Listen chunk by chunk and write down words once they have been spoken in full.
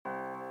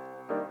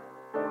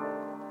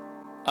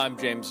I'm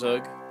James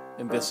Zug,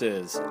 and this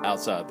is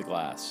Outside the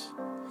Glass.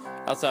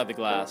 Outside the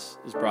Glass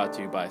is brought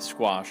to you by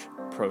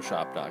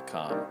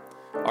SquashProShop.com,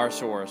 our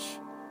source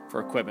for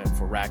equipment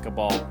for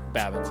racquetball,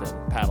 badminton,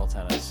 paddle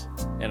tennis,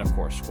 and of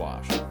course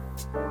squash.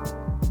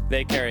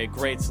 They carry a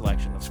great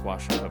selection of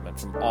squash equipment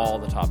from all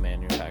the top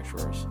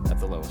manufacturers at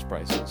the lowest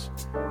prices.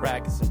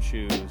 Rackets and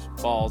shoes,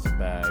 balls and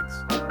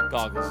bags,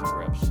 goggles and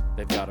grips.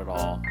 They've got it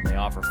all, and they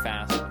offer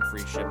fast and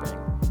free shipping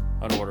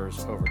on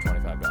orders over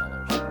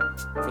 $25.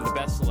 For the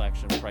best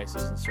selection,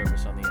 prices, and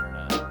service on the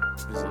internet,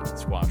 visit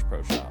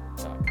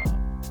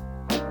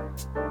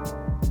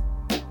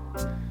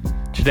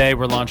SquashProShop.com. Today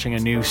we're launching a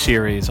new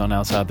series on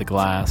Outside the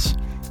Glass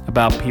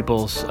about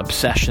people's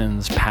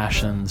obsessions,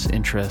 passions,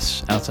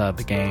 interests outside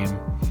the game.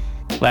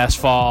 Last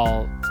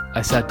fall,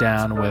 I sat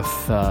down with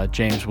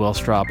James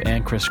Willstrop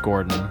and Chris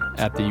Gordon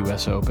at the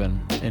U.S.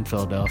 Open in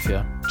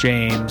Philadelphia.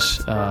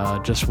 James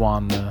just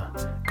won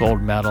the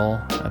gold medal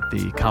at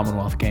the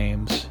Commonwealth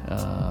Games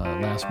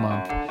last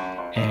month.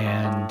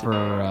 And for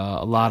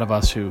a lot of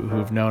us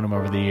who've known him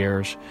over the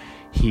years,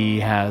 he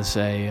has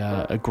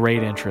a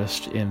great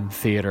interest in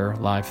theater,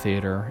 live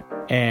theater.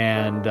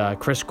 And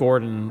Chris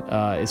Gordon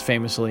is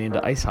famously into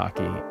ice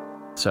hockey.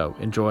 So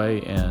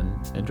enjoy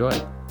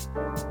it.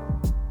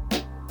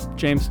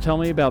 James, tell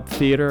me about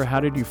theater.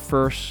 How did you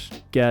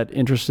first get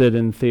interested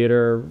in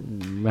theater?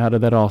 How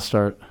did that all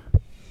start?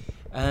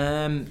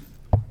 I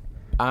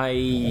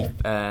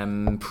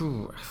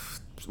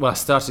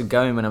started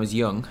going when I was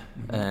young,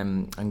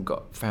 and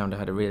found I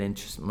had a real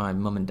interest. My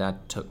mum and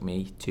dad took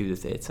me to the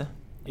theatre.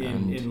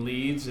 In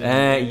Leeds?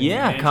 I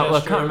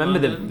can't remember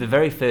the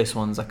very first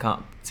ones. I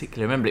can't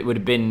particularly remember. It would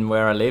have been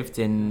where I lived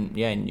in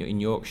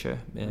Yorkshire,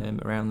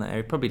 around that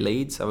area. Probably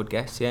Leeds, I would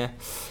guess. Yeah,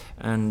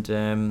 and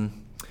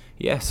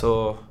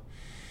saw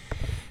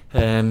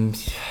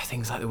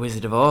things like The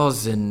Wizard of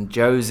Oz and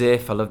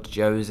Joseph. I loved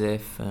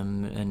Joseph,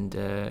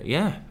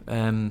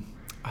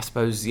 I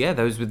suppose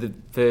those were the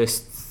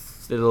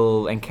first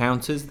little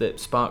encounters that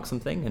sparked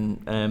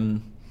something,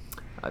 and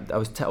I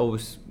was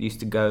always used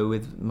to go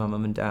with my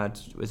mum and dad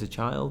as a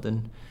child,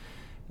 and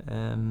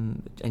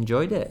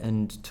enjoyed it,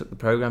 and took the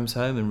programs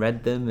home and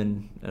read them,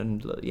 and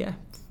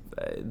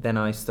then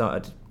I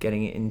started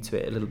getting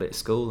into it a little bit at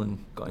school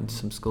and got into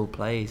some school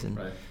plays, and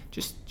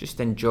just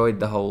enjoyed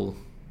the whole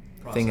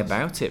thing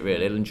about it.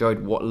 Really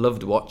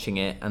loved watching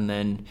it, and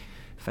then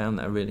found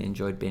that I really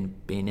enjoyed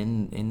being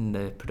in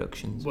the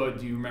productions. Well,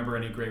 do you remember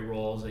any great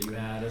roles that you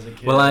had as a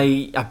kid? Well,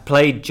 I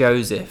played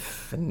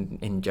Joseph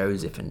in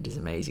Joseph and his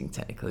amazing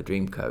Technicolor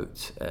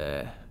Dreamcoat.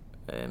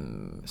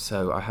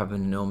 So I have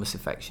an enormous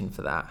affection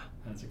for that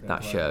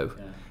show.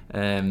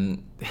 Yeah.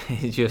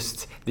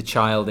 Just the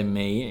child in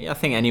me. I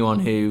think anyone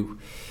who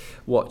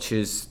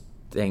watches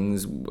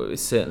things,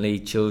 certainly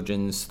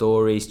children's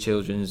stories,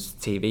 children's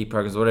TV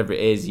programs, whatever it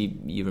is,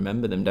 you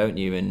remember them, don't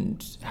you?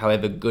 And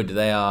however good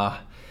they are,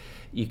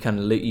 you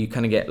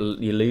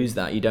lose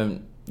that.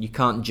 You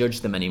can't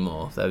judge them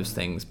anymore, those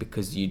things,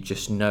 because you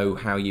just know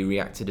how you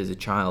reacted as a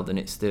child, and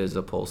it stirs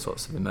up all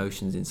sorts of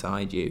emotions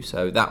inside you.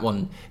 So that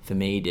one for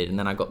me did, and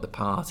then I got the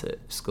part at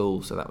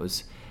school, so that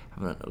was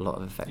having a lot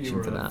of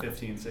affection for that. You were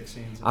 15,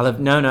 16? I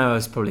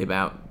was probably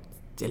about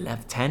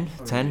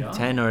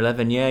 10 or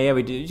 11. Yeah,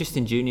 we did just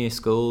in junior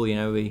school.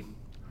 They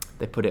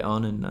put it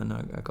on, and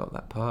I got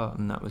that part,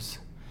 and that was.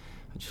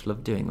 I just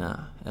loved doing that.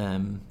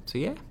 And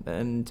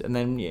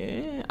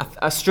then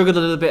I struggled a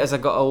little bit as I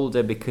got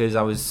older because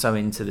I was so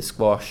into the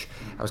squash.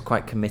 I was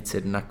quite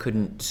committed, and I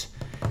couldn't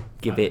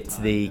give it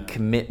the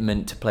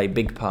commitment to play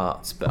big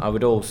parts. But I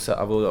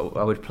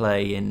would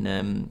play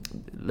in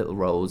little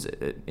roles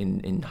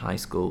in high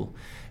school.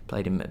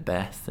 Played in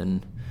Macbeth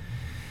and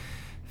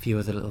a few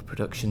other little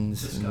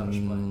productions. The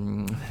Scottish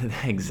play.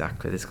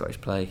 Exactly, the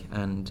Scottish play,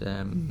 and.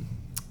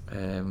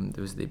 There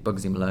was the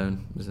Bugsy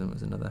Malone was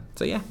another.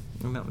 So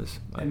and that was.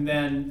 And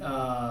then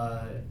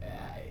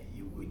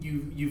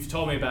you've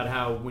told me about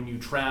how when you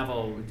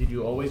travel, did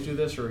you always do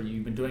this, or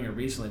you've been doing it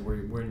recently? Where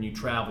when you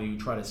travel, you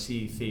try to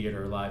see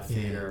theater, live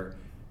theater.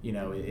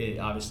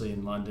 Obviously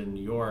in London,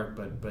 New York,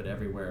 but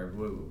everywhere.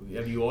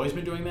 Have you always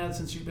been doing that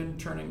since you've been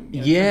turning?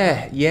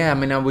 Yeah. I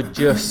mean, I would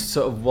just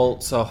sort of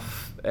waltz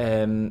off.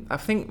 I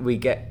think we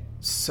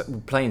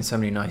play in so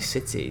many nice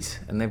cities,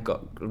 and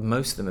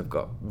most of them have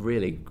got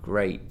really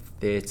great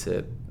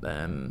theatre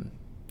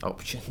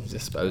options, I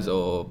suppose,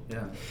 or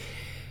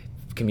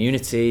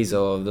communities,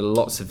 or there are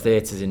lots of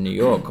theatres in New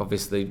York.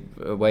 Obviously,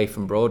 away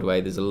from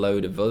Broadway, there's a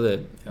load of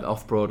other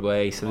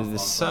off-Broadway. So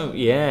there's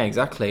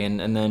exactly,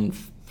 and then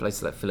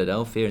places like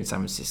Philadelphia and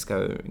San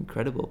Francisco are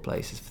incredible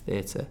places for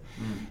theatre.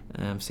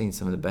 I've seen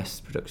some of the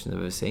best productions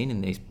I've ever seen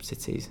in these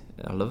cities.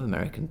 I love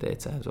American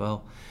theatre as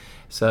well.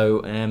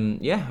 So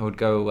I would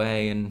go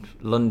away, and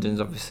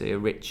London's obviously a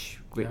rich,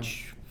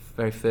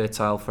 very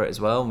fertile for it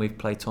as well, and we've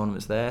played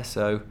tournaments there.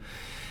 So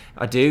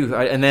I do,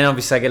 and then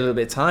obviously I get a little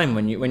bit of time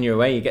when you're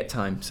away. You get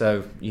time,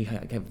 so you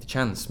get the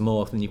chance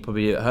more than you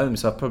probably do at home.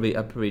 So I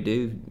probably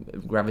do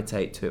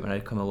gravitate to it when I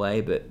come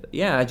away. But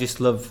I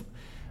just love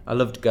I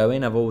loved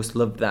going. I've always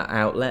loved that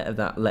outlet of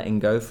that letting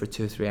go for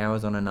 2 or 3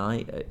 hours on a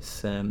night.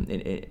 It's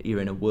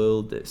you're in a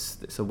world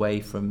that's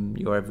away from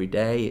your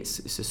everyday.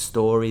 It's a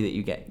story that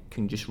you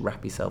can just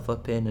wrap yourself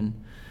up in,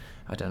 and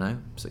I don't know.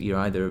 So you're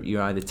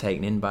either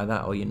taken in by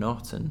that or you're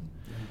not. And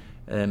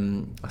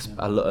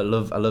I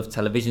love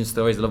television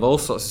stories. I love all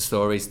sorts of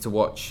stories to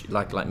watch,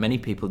 like many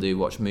people do,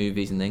 watch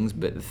movies and things.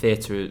 But the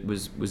theatre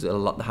was a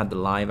lot, had the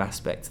live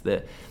aspect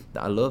that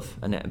I love,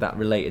 and that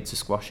related to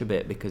squash a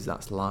bit, because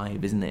that's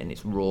live, isn't it? And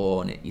it's raw,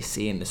 and you're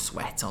seeing the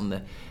sweat on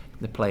the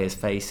players'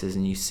 faces,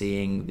 and you're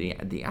seeing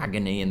the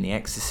agony and the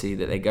ecstasy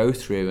that they go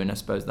through. And I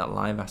suppose that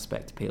live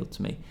aspect appealed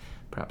to me,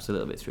 perhaps a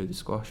little bit through the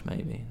squash,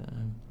 maybe.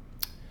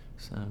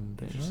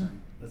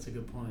 Interesting. That's a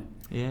good point.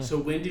 Yeah. So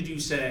when did you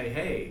say,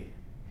 hey,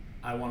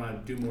 I want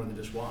to do more than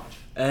just watch?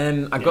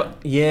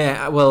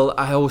 Well,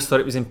 I always thought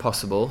it was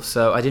impossible,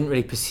 so I didn't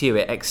really pursue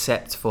it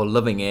except for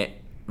loving it,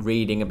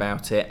 reading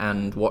about it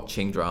and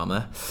watching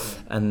drama.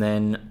 And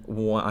then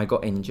I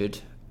got injured,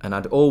 and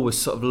I'd always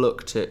sort of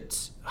looked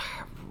at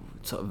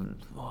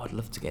I'd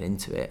love to get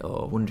into it,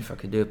 or wonder if I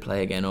could do a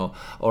play again, or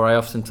I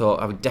often thought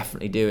I would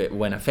definitely do it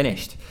when I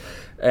finished.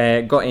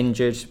 Got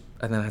injured,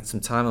 and then I had some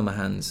time on my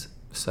hands.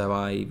 So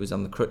I was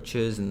on the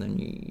crutches, and then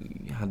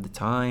you had the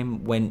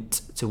time.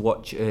 Went to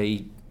watch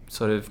a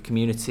sort of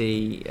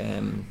community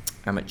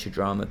amateur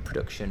drama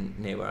production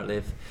near where I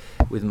live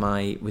with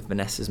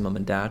Vanessa's mum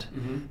and dad.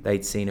 Mm-hmm.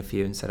 They'd seen a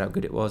few and said how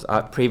good it was.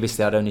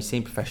 Previously I'd only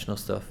seen professional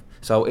stuff,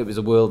 so it was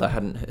a world I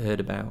hadn't heard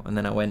about. And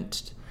then I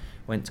went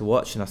to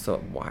watch, and I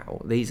thought,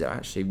 wow, these are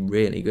actually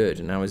really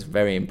good, and I was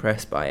very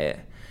impressed by it.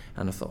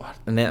 And I thought,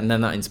 and then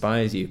that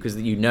inspires you, because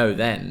you know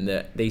then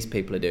that these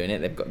people are doing it,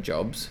 they've got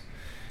jobs.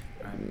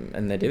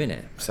 And they're doing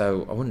it,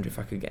 so I wonder if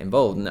I could get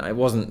involved. And it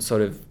wasn't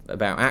sort of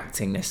about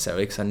acting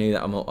necessarily, because I knew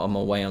that I'm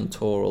away on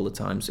tour all the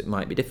time, so it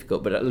might be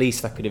difficult. But at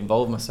least I could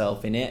involve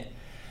myself in it,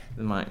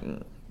 in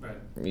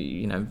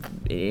a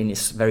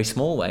very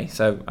small way.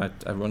 So I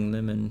run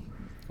them, and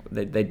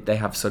they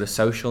have sort of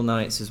social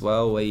nights as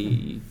well, where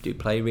you do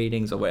play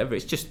readings or whatever.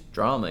 It's just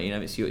drama,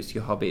 it's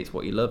your hobby, it's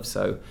what you love.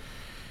 So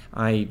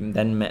I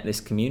then met this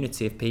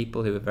community of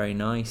people who were very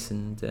nice,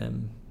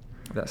 and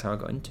that's how I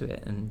got into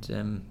it.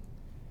 And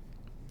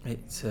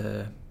it's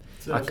so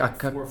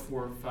that was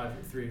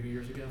 3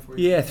 years ago.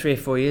 3 or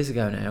 4 years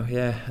ago now.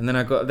 Yeah, and then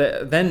I got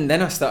then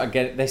I started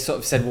getting. They sort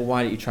of said, well,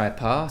 why don't you try a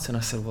part? And I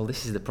said, well,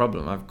 this is the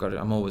problem.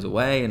 I'm always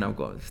away, and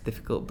it's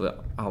difficult.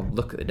 But I'll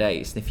look at the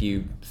dates, and if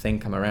you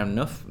think I'm around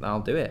enough, I'll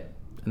do it.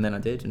 And then I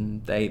did,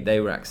 and they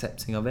were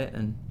accepting of it.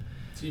 And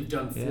so you've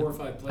done 4 or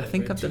 5 plays. I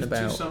think I've done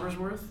about 2 summers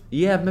worth.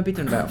 Yeah, I've maybe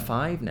done about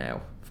 5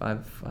 now.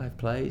 Five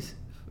plays.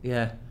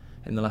 Yeah,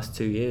 in the last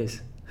 2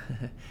 years.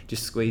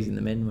 Just squeezing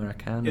them in where I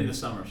can. In the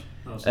summers?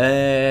 Or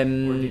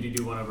did you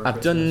do one over I've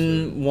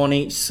done one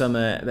each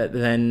summer, but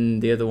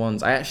then the other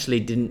ones... I actually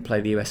didn't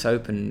play the US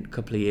Open a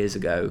couple of years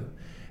ago.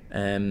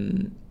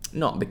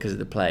 Not because of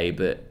the play,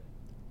 but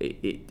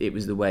it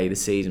was the way the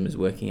season was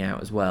working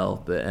out as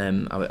well. But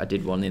I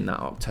did one in that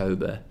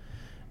October.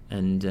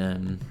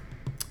 And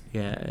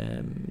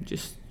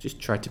just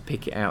tried to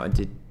pick it out. I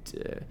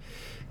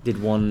did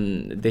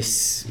one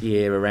this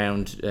year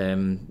around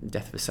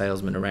Death of a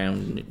Salesman,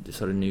 around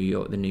sort of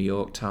the New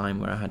York time,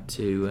 where I had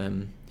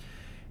to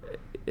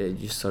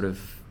just sort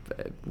of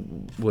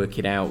work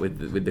it out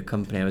with the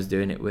company I was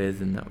doing it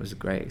with, and that was a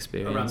great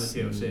experience.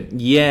 Around the TOC?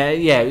 Yeah,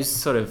 it was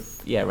sort of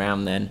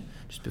around then,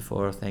 just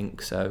before, I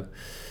think. So,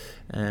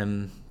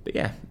 but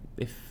yeah,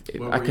 if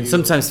I can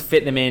sometimes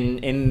fit them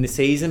in the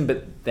season,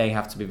 but they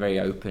have to be very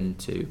open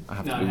to. I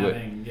have not to be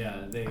having,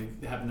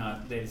 they have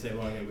not. They say,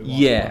 well, okay, we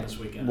want this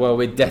weekend. Well,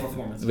 with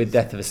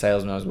Death of a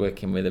Salesman, I was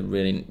working with a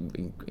really,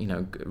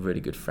 really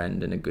good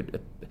friend and a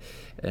good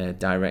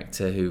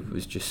director who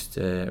was just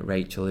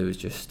Rachel, who was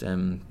just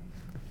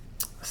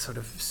sort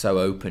of so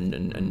open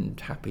and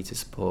happy to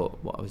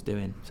support what I was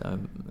doing. So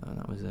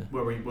that was a.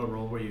 What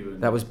role were you in?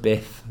 That was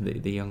Biff,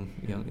 the young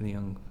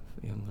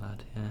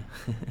lad.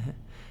 Yeah.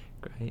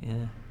 Great,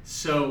 yeah.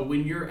 So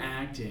when you're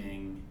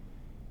acting,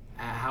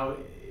 how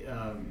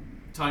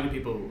talking to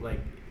people, like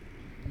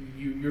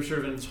you're sort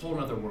of in this whole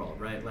other world,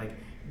 right? Like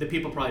the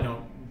people probably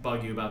don't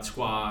bug you about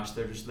squash.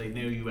 They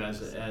know you as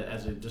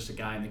just a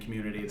guy in the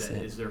community that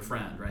is their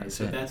friend, right?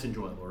 That's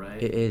enjoyable,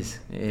 right? It is.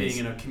 Being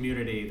in a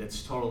community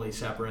that's totally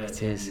separate.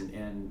 It is.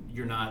 And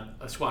you're not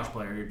a squash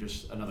player. You're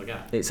just another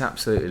guy. It's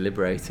absolutely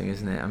liberating,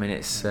 isn't it? I mean,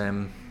 it's.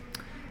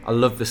 I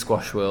love the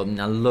squash world, and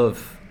I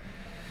love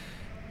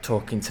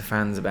talking to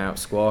fans about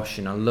squash,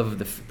 and I love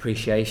the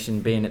appreciation.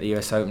 Being at the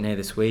US Open here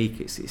this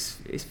week,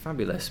 it's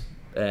fabulous.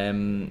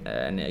 And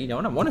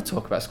I want to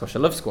talk about squash. I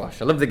love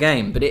squash. I love the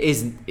game, but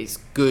it's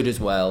good as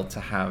well to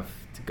have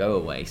to go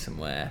away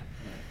somewhere.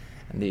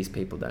 And these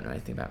people don't know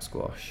anything about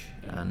squash,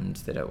 and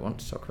they don't want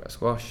to talk about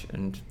squash,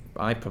 and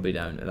I probably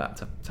don't at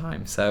that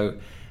time. So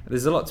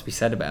there's a lot to be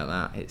said about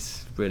that.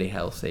 It's really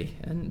healthy,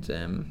 and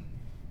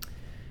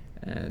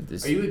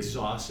Are you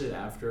exhausted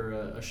after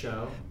a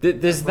show?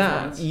 There's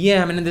that,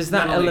 yeah. I mean, there's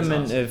that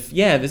element of,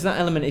 there's that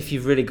element if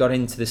you've really got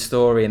into the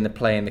story and the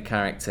play and the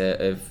character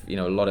of, a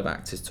lot of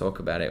actors talk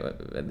about it,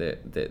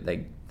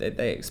 that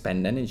they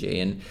expend energy,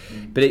 and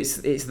but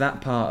it's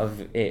that part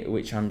of it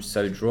which I'm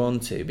so drawn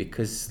to,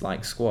 because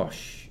like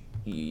squash,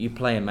 you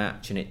play a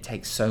match and it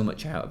takes so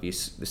much out of you.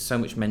 There's so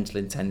much mental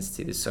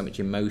intensity. There's so much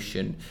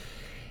emotion.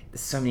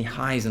 There's so many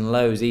highs and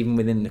lows even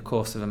within the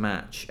course of a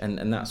match,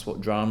 and that's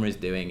what drama is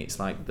doing. It's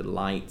like the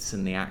lights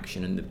and the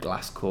action and the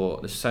glass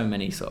court. There's so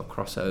many sort of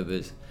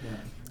crossovers,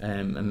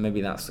 and maybe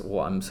that's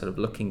what I'm sort of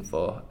looking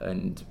for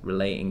and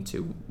relating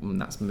to,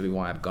 and that's maybe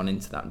why I've gone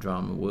into that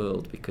drama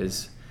world,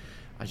 because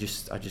I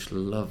just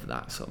love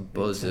that sort of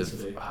buzz of,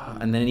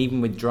 and then even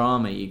with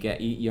drama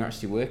you're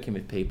actually working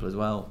with people as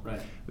well,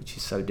 right, which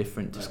is so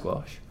different to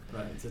squash.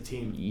 Right, it's a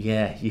team.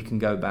 Yeah, you can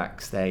go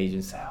backstage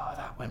and say, oh,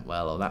 that went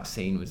well, or that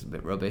scene was a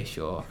bit rubbish,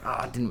 or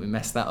didn't we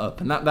mess that up?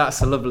 And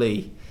that's a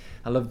lovely,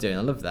 I love that.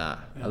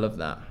 Yeah. I love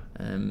that.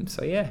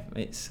 So yeah,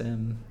 it's.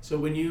 So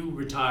when you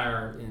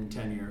retire in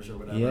 10 years or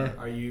whatever,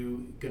 are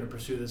you going to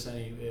pursue this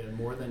any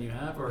more than you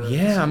have? Or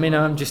I mean,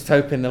 I'm just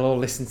hoping they'll all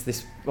listen to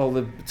this. All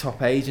the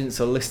top agents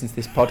will listen to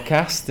this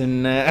podcast,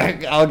 and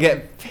I'll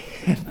get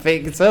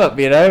picked up,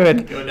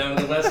 and go down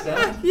to the West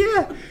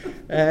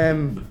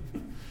End.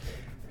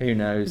 Who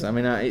knows? I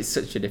mean, it's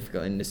such a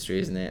difficult industry,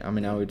 isn't it? I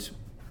mean,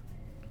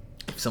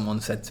 if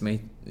someone said to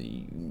me,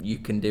 you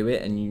can do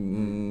it,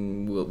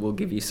 and we'll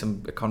give you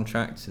a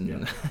contract,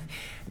 and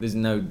there's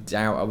no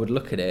doubt I would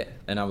look at it,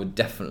 and I would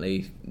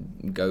definitely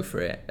go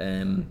for it.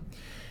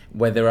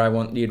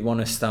 Whether you'd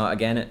want to start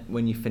again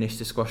when you finish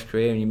the squash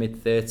career in your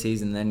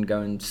mid-30s and then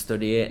go and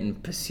study it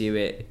and pursue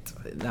it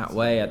that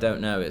way, I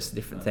don't know. It's a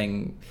different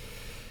thing.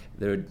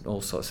 There are all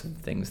sorts of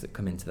things that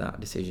come into that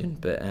decision,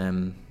 but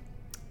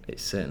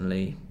it's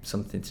certainly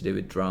something to do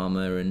with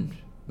drama, and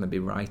maybe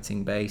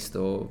writing based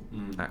or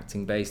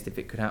acting based, if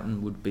it could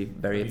happen, would be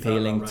very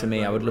appealing to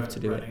me. I would love to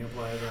do it.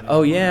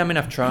 I mean,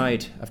 I've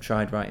tried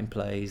writing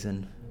plays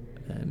and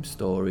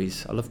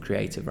stories. I love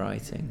creative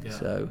writing,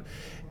 but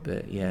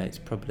it's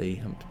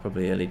probably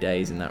early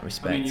days in that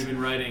respect. I mean, you've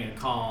been writing a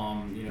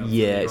column,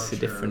 it's a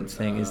different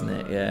thing, isn't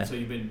it? Yeah. So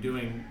you've been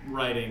doing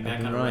writing,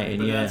 that kind of writing,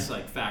 but that's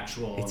like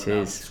factual. It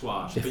is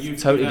squash, but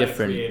you've totally got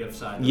different. A creative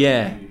side.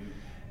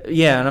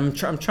 Yeah, and I'm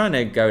trying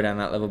to go down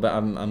that level, but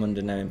I'm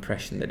under no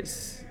impression that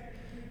it's,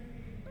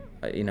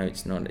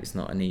 it's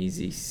not an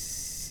easy.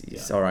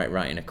 It's all right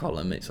writing a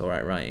column. It's all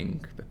right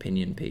writing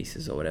opinion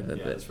pieces or whatever.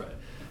 Yeah, but that's right.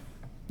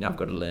 I've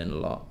got to learn a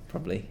lot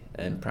probably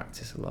and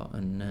practice a lot,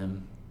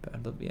 and but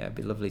it'd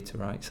be lovely to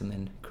write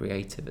something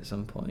creative at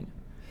some point.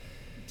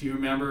 Do you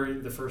remember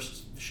the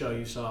first show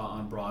you saw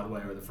on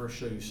Broadway, or the first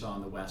show you saw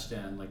in the West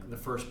End, like the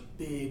first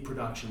big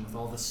production with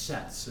all the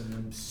sets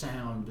and the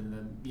sound and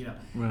the,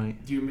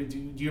 Right. Do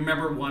you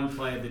remember one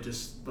play that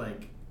just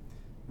like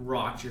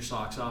rocked your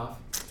socks off?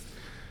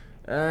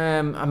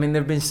 I mean,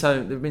 there've been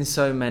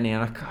so many,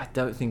 and I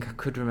don't think I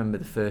could remember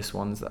the first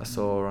ones that I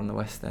saw on the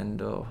West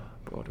End or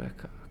Broadway.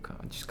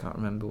 I just can't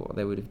remember what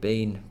they would have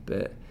been,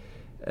 but.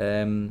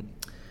 I mean,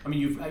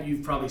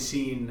 you've probably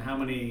seen how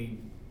many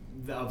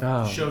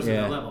shows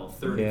at that level,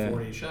 30,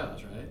 40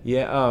 shows, right?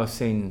 Yeah, I've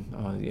seen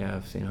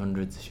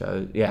hundreds of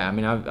shows. Yeah, I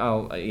mean,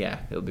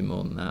 it'll be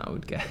more than that, I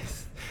would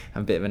guess.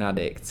 I'm a bit of an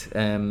addict.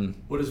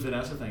 What does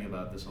Vanessa think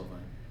about this whole thing?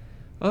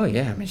 Oh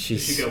yeah, I mean,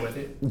 Does she go with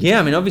it? Yeah,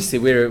 I mean, obviously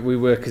we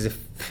work as a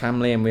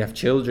family and we have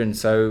children,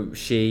 so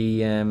she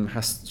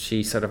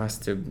sort of has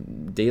to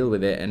deal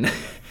with it, and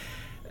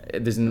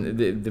there's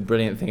the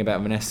brilliant thing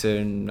about Vanessa,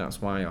 and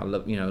that's why I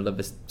love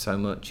her so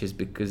much, is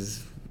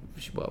because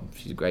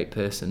she's a great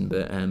person,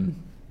 but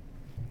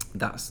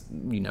that's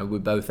we're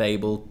both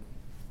able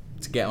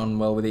to get on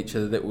well with each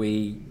other, that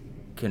we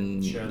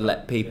can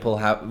let people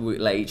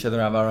let each other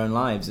have our own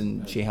lives,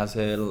 and she has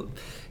her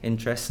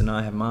interests and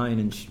I have mine,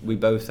 and we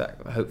both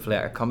hopefully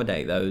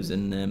accommodate those,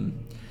 and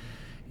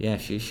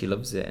she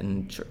loves it,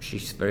 and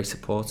she's very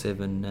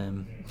supportive,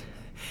 and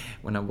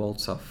when I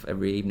waltz off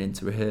every evening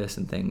to rehearse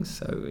and things,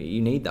 so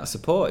you need that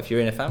support. If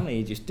you're in a family,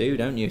 you just do,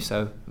 don't you?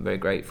 So I'm very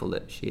grateful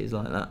that she is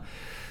like that.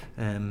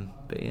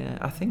 But yeah,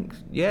 I think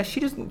she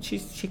doesn't.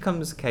 She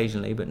comes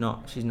occasionally, but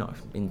she's not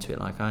into it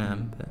like I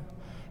am.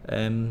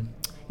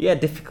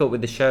 But difficult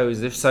with the shows.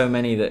 There's so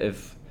many that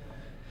have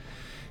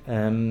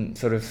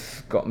sort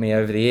of got me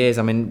over the years.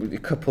 I mean, a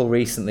couple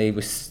recently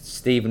was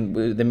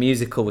the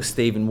musical was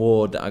Stephen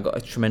Ward, that I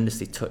got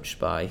tremendously touched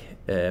by,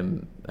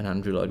 an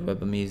Andrew Lloyd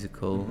Webber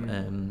musical.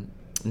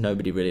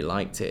 Nobody really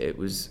liked it. It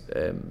was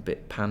a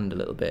bit panned a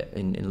little bit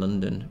in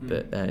London,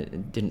 but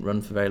it didn't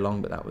run for very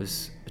long. But that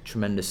was a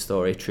tremendous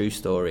story, a true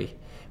story.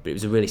 But it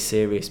was a really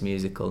serious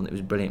musical, and it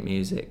was brilliant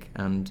music.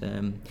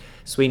 And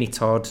Sweeney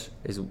Todd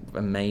is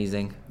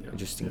amazing,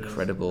 just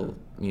incredible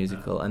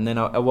musical. And then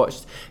I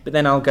watched, but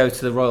then I'll go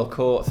to the Royal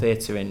Court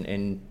Theatre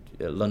in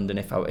London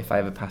if I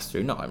ever pass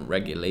through, not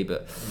regularly,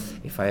 but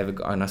if I ever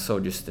got, and I saw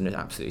just an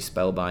absolutely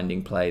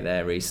spellbinding play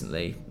there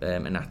recently,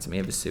 Anatomy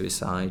of a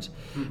Suicide,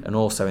 and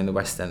also in the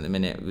West End at the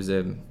minute it was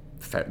the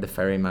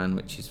Ferryman,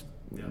 which is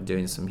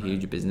doing some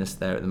huge business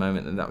there at the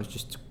moment, and that was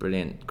just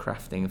brilliant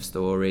crafting of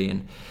story.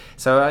 And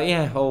so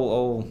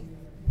all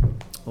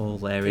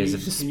areas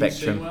of the spectrum. Can you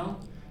sing well?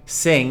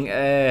 Sing,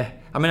 I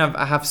mean,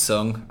 I have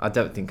sung. I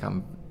don't think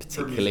I'm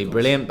particularly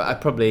brilliant, but I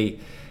probably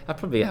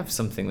have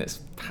something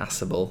that's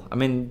passable. I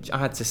mean, I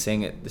had to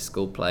sing at the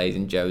school plays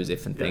and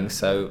Joseph and things,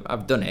 so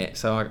I've done it.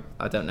 So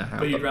I don't know how.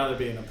 But you'd rather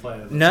be in a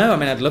play? No, I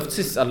mean, I'd love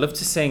to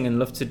sing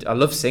and I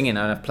love singing, and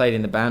I've played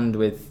in the band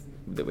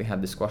that we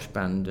had, the squash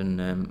band,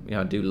 and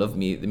I do love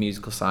the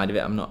musical side of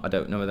it. I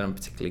don't know whether I'm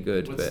particularly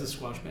good. What's the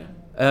squash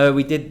band?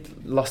 We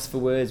did Lost for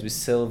Words with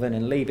Sylvan,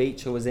 and Lee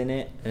Beecher was in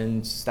it,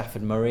 and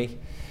Stafford Murray.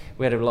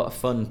 We had a lot of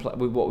fun. What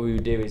we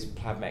would do is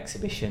have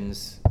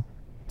exhibitions,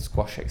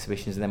 squash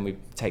exhibitions, and then we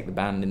take the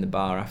band in the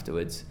bar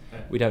afterwards.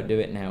 Yeah. We don't do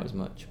it now as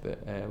much, but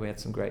we had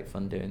some great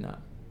fun doing that.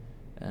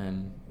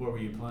 What were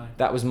you playing?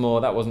 That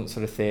wasn't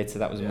sort of theatre,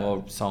 that was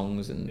more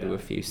songs, and there were a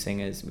few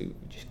singers. We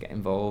would just get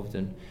involved.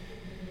 And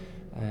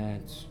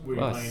were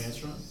you playing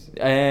instruments?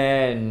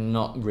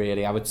 Not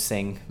really. I would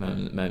sing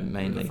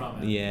mainly.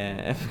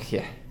 Yeah.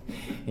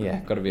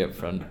 Got to be up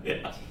front.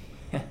 Yeah.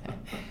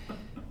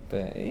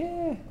 But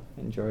yeah,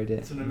 enjoyed it.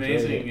 It's an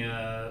amazing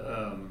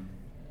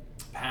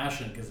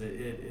passion, because it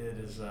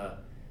is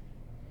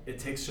it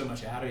takes so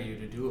much out of you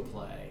to do a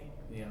play,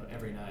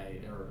 every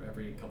night or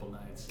every couple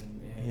nights, and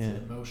it's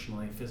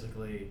emotionally,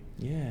 physically,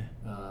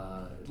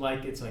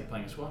 like it's like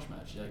playing a squash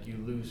match. Like, you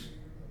lose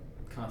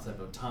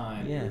concept of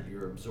time.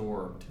 You're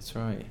absorbed. That's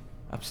right.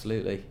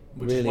 Absolutely.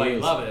 Which really is why you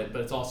is. love it,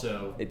 but it's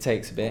also it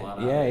takes a bit.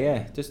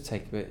 Just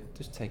take a bit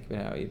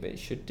out of you, but it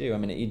should do. I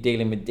mean, you're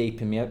dealing with deep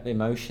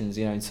emotions.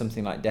 In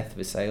something like Death of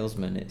a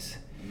Salesman, it's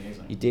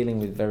amazing. You're dealing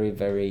with very,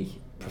 very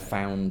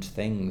profound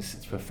things.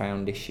 It's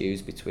profound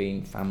issues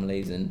between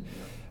families and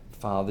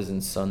fathers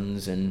and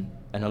sons, and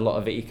a lot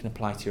of it you can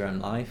apply to your own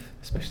life,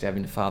 especially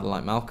having a father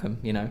like Malcolm.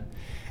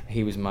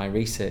 He was my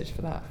research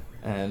for that.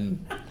 I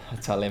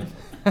tell him.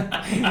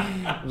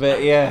 But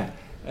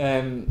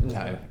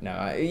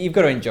no, you've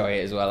got to enjoy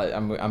it as well.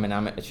 I'm an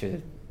amateur.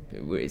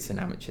 It's an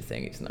amateur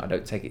thing. It's not, I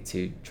don't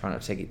try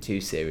not to take it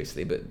too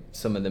seriously, but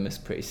some of them are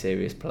pretty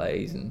serious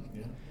plays, and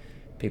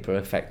people are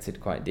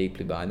affected quite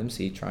deeply by them,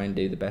 so you try and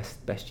do the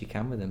best you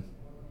can with them.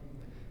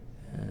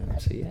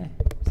 It's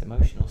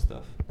emotional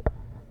stuff.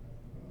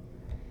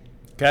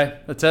 Okay,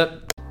 that's it.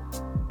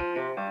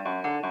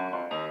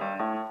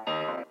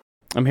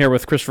 I'm here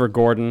with Christopher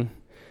Gordon,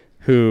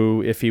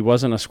 who, if he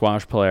wasn't a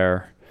squash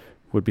player,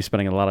 would be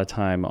spending a lot of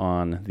time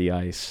on the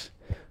ice.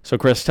 So,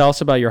 Chris, tell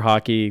us about your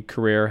hockey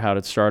career, how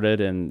it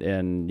started, and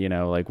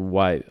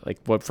why,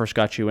 what first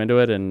got you into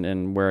it,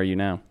 and where are you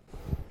now?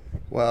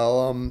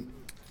 Well,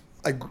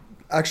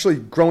 actually,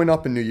 growing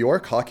up in New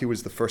York, hockey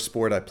was the first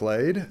sport I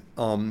played.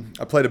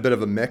 I played a bit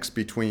of a mix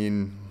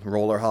between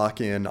roller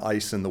hockey and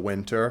ice in the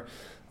winter,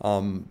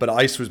 but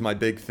ice was my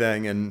big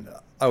thing, and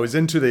I was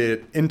into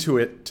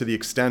it to the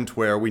extent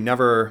where we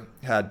never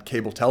had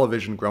cable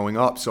television growing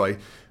up, so I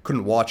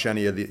couldn't watch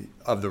any of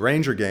the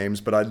Ranger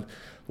games, but I'd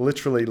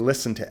literally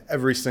listen to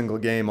every single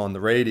game on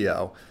the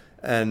radio.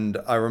 And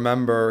I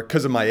remember,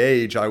 because of my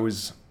age, I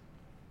was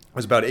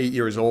about 8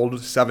 years old,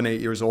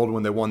 8 years old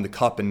when they won the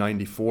Cup in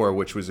 '94,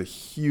 which was a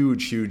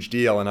huge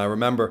deal. And I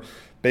remember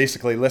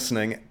basically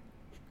listening a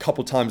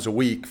couple times a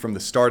week from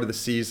the start of the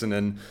season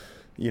and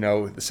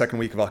the second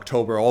week of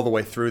October all the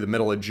way through the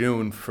middle of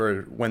June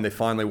for when they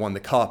finally won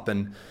the Cup.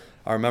 And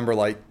I remember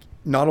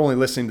not only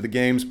listening to the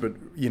games, but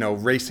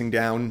racing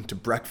down to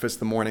breakfast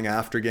the morning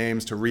after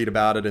games to read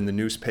about it in the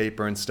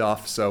newspaper and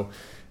stuff. So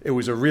it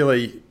was a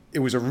really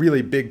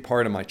big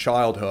part of my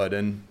childhood.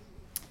 And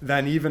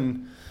then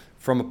even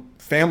from a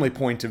family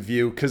point of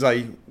view, because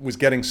I was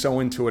getting so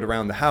into it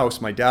around the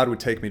house, my dad would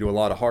take me to a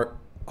lot of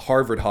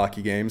Harvard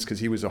hockey games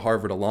because he was a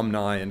Harvard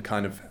alumni and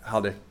kind of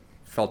how they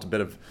felt a bit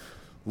of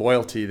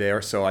loyalty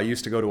there. So I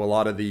used to go to a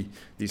lot of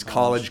these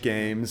college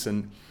games,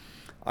 and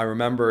I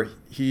remember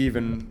he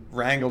even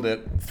wrangled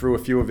it through a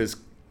few of his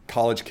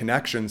college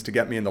connections to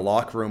get me in the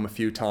locker room a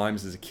few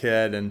times as a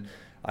kid, and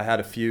I had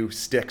a few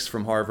sticks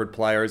from Harvard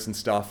players and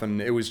stuff,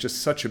 and it was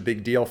just such a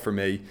big deal for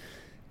me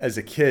as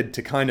a kid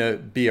to kind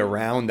of be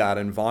around that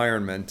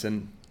environment.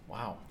 And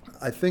wow,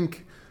 I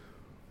think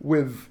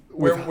with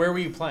where were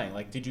you playing?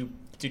 Like, did you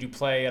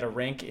play at a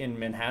rink in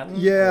Manhattan?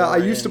 Yeah, I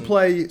used to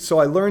play. So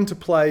I learned to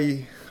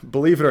play,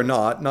 believe it or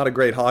not a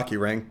great hockey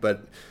rink,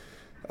 but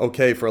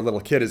okay for a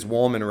little kid, is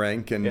Woolman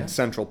Rink in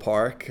Central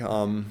Park.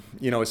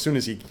 As soon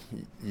as you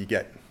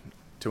get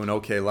to an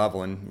okay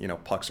level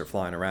and pucks are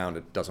flying around,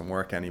 it doesn't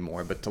work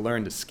anymore. But to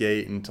learn to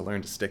skate and to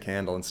learn to stick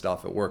handle and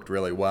stuff, it worked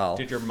really well.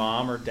 Did your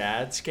mom or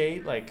dad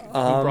skate? Like, who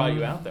brought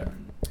you out there,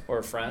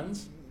 or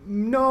friends?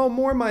 No,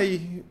 more my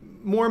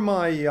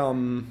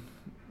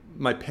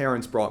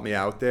parents brought me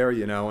out there,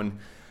 and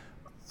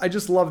I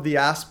just love the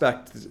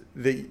aspect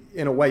that,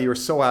 in a way, you're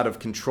so out of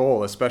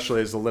control,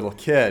 especially as a little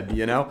kid,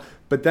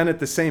 But then at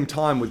the same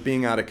time, with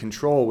being out of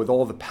control, with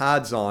all the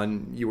pads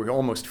on, you were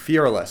almost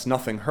fearless.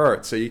 Nothing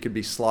hurt. So you could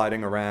be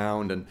sliding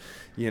around and,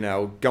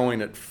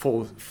 going at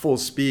full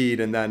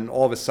speed, and then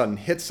all of a sudden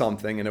hit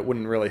something and it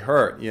wouldn't really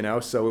hurt,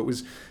 So it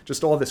was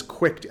just all this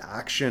quick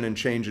action and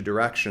change of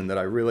direction that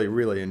I really,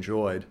 really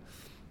enjoyed.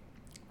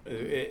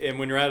 And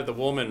when you're out at the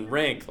Woolman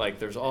rink, like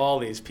there's all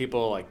these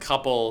people, like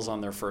couples on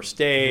their first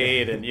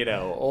date, and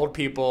old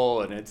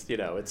people, and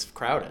it's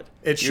crowded.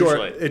 It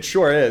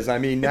sure is. I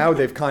mean, now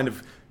they've kind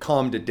of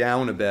calmed it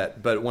down a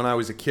bit, but when I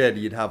was a kid,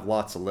 you'd have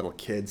lots of little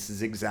kids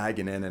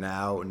zigzagging in and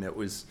out, and it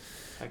was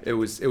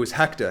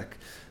hectic.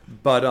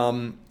 But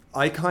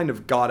I kind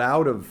of got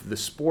out of the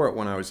sport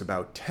when I was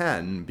about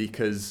 10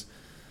 because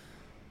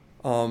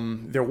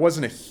there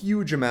wasn't a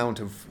huge amount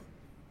of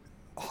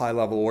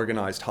high-level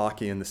organized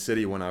hockey in the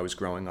city when I was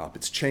growing up.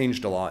 It's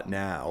changed a lot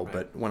now, right.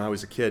 But when I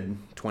was a kid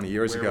 20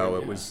 years ago,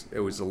 it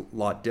was a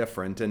lot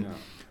different. And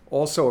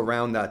also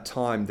around that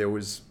time, there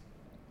was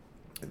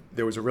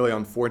a really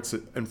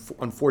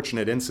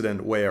unfortunate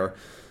incident where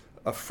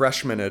a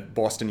freshman at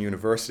Boston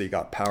University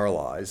got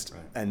paralyzed,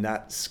 right. And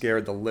that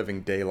scared the living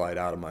daylight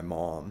out of my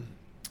mom.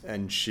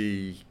 And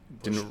she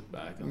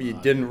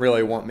didn't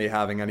really want me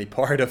having any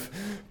part of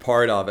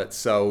it.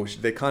 So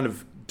they kind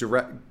of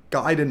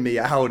guided me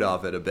out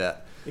of it a bit.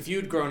 If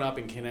you'd grown up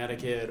in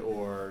Connecticut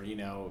or,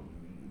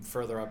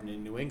 further up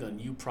in New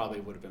England, you probably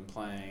would have been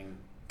playing,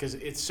 because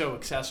it's so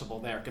accessible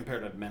there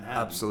compared to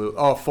Manhattan. Absolutely.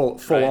 Oh, full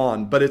right.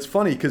 on. But it's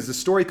funny because the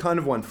story kind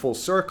of went full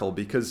circle,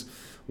 because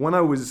when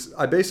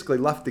I basically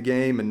left the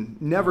game and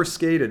never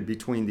skated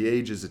between the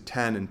ages of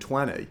 10 and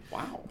 20.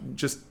 Wow.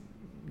 Just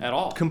at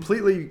all.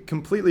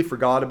 Completely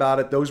forgot about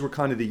it. Those were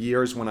kind of the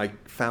years when I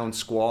found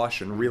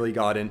squash and really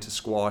got into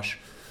squash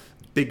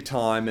big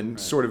time, and right.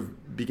 sort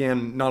of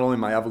began not only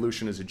my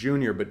evolution as a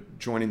junior, but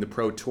joining the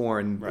pro tour.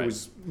 And right. It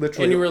was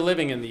literally... And you were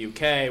living in the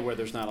UK where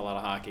there's not a lot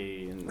of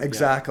hockey. And,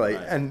 exactly.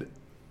 Right. And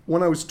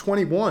when I was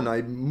 21,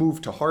 I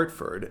moved to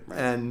Hartford. Right.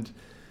 And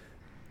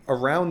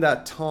around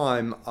that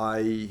time,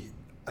 I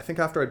think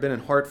after I'd been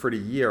in Hartford a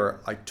year,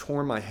 I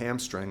tore my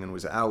hamstring and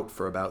was out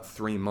for about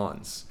 3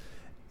 months.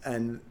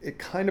 And it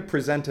kind of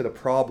presented a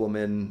problem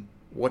in,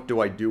 what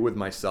do I do with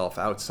myself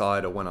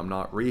outside of when I'm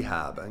not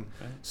rehabbing?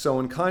 Okay. So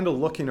in kind of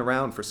looking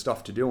around for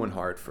stuff to do in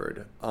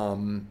Hartford,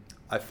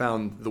 I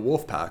found the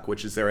Wolfpack,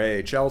 which is their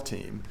AHL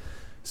team.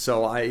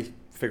 So I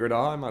figured,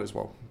 I might as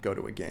well go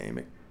to a game.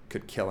 It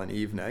could kill an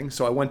evening.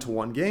 So I went to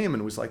one game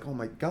and was like, oh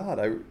my God,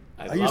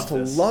 I used to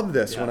love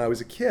this when I was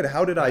a kid.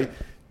 How did I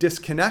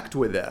disconnect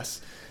with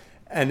this?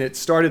 And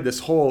it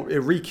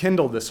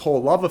rekindled this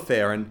whole love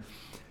affair. And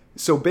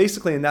so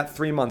basically in that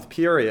 3-month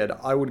period,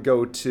 I would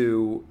go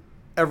to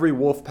every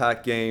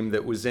Wolfpack game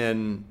that was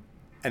in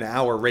an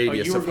hour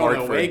radius of Hartford. You were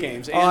going to away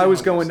games. I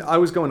was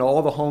going to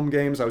all the home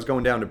games. I was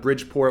going down to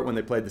Bridgeport when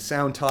they played the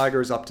Sound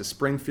Tigers, up to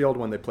Springfield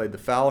when they played the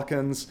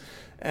Falcons,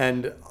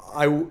 and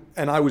I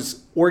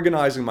was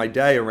organizing my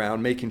day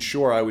around making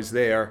sure I was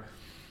there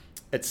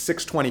at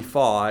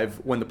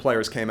 6:25 when the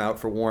players came out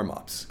for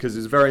warm-ups, because it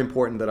was very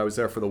important that I was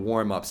there for the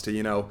warm-ups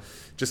to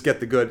just get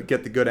the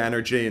good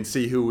energy and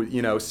see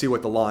see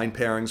what the line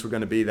pairings were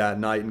going to be that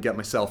night and get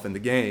myself in the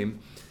game.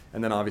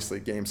 And then obviously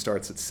the game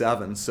starts at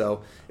 7,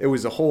 so it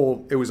was a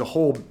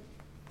whole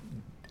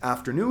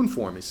afternoon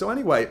for me. So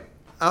anyway,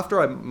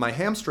 after my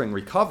hamstring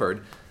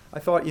recovered, I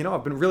thought,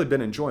 I've really been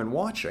enjoying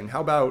watching.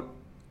 How about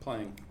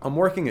playing? I'm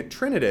working at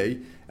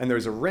Trinity, and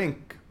there's a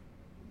rink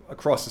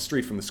across the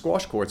street from the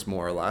squash courts,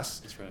 more or less.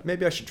 That's right.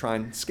 Maybe I should try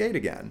and skate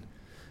again.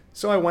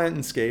 So I went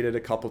and skated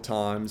a couple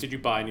times. Did you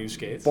buy new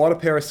skates? Bought a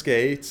pair of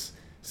skates,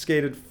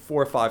 skated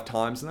 4 or 5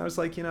 times, and I was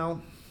like,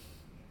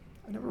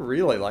 I never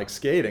really liked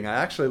skating. I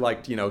actually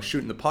liked,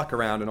 shooting the puck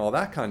around and all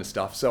that kind of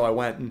stuff. So I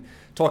went and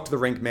talked to the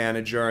rink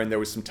manager, and there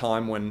was some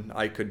time when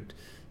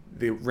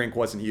the rink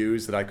wasn't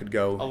used, that I could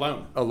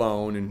go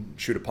alone and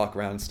shoot a puck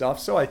around and stuff.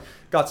 So I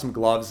got some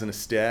gloves and a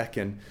stick,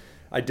 and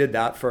I did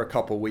that for a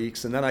couple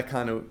weeks, and then I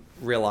kind of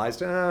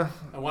realized, I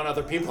want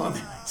other people on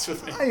the ice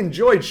with me. I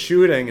enjoyed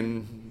shooting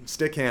and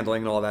stick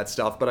handling and all that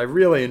stuff, but I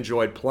really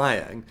enjoyed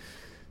playing.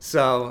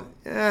 So,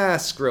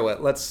 screw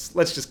it. Let's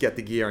just get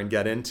the gear and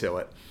get into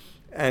it.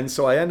 And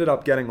so I ended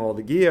up getting all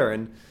the gear,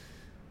 and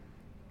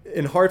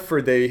in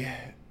Hartford, a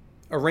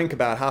rink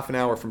about half an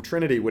hour from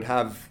Trinity would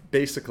have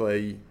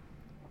basically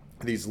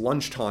these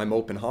lunchtime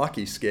open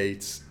hockey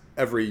skates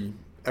every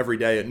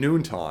day at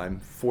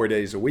noontime, 4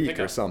 days a week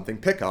or something,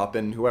 pick up,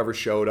 and whoever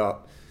showed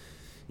up,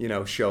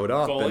 showed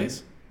up.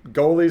 Goalies? And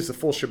goalies, the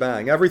full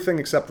shebang, everything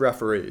except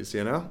referees,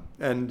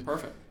 and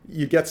perfect.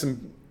 You get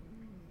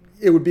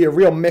it would be a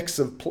real mix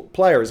of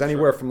players,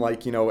 anywhere from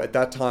at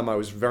that time I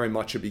was very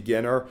much a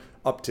beginner,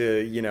 up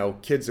to,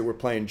 kids that were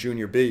playing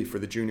Junior B for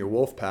the Junior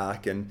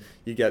Wolfpack, and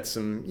you get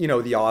some,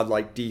 the odd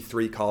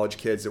D3 college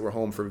kids that were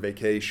home for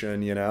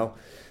vacation,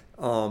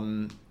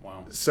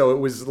 Wow. So it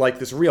was like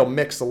this real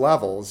mix of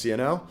levels,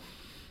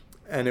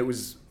 and it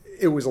was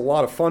a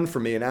lot of fun for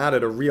me, and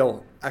added a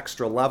real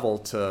extra level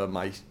to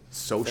my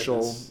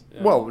social,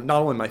 well,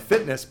 not only my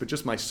fitness, but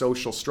just my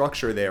social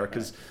structure there,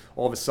 because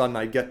all of a sudden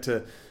I get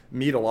to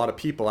meet a lot of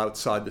people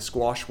outside the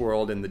squash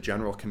world in the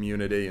general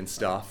community and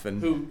stuff.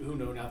 And who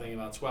know nothing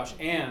about squash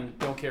and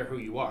don't care who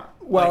you are.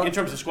 Well, like in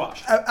terms of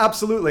squash.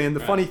 Absolutely. And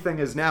the funny thing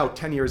is now,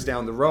 10 years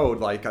down the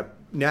road, like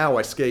now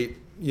I skate,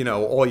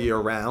 all year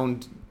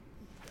round.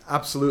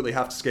 Absolutely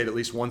have to skate at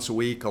least once a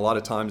week, a lot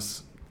of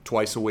times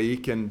twice a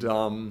week. And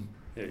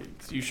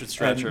you should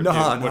stretch. No.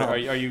 Are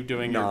you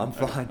doing? No, I'm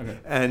fine. Okay.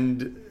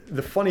 And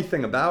the funny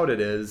thing about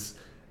it is,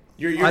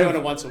 You're doing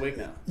it once a week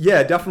now.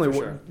 Yeah, definitely.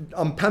 Sure.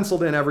 I'm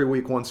penciled in every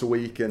week, once a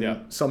week,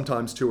 and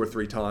sometimes 2 or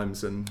 3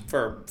 times. And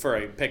for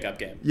a pickup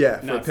game. Yeah,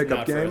 for a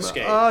pickup game. For a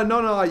skate.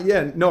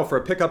 For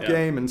a pickup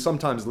game and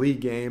sometimes league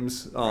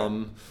games.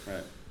 Right.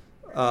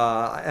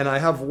 And I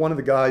have one of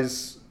the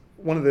guys,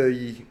 one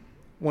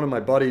of my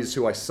buddies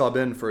who I sub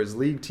in for his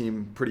league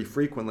team pretty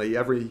frequently.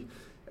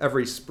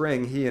 Every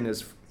spring, he and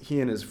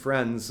his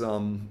friends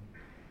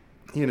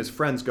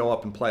go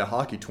up and play a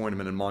hockey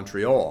tournament in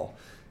Montreal.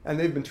 And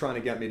they've been trying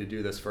to get me to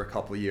do this for a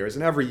couple of years.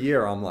 And every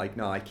year I'm like,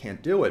 no, I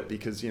can't do it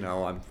because,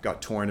 I've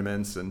got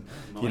tournaments and,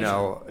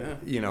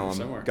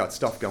 I've got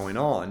stuff going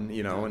on,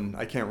 and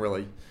I can't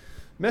really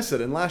miss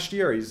it. And last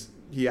year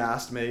he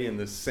asked me, and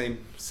the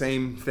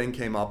same thing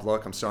came up.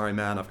 Look, I'm sorry,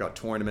 man, I've got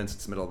tournaments.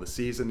 It's the middle of the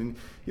season. And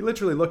he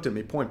literally looked at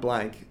me point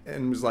blank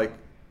and was like,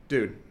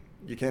 dude,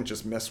 you can't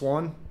just miss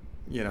one,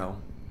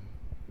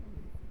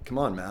 Come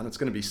on, man, it's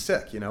going to be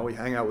sick. We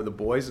hang out with the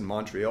boys in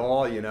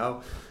Montreal,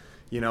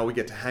 we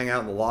get to hang out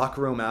in the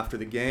locker room after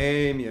the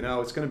game,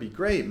 it's going to be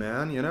great,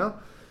 man,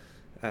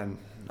 And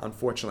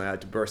unfortunately, I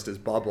had to burst his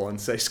bubble and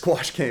say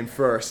squash came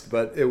first,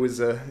 but it was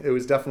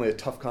definitely a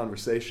tough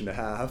conversation to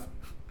have.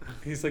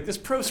 He's like, this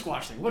pro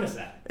squash thing, what is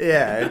that?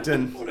 Yeah, it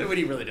didn't. What do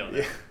you really don't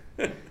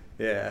know?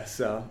 Yeah,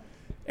 so.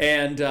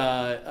 And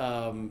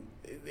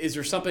is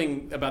there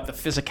something about the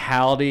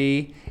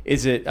physicality?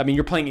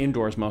 You're playing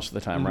indoors most of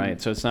the time,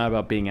 right? So it's not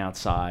about being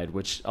outside,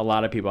 which a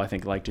lot of people I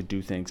think like to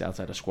do things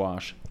outside of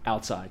squash,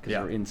 because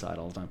they're inside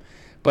all the time.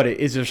 But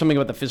is there something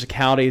about the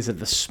physicality? Is it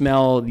the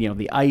smell,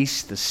 the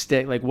ice, the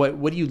stick? Like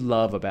what do you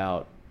love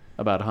about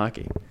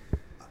hockey?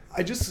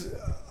 I just,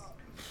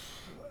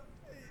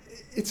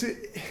 it's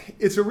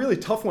a really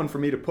tough one for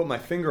me to put my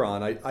finger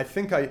on. I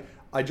think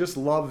I just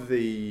love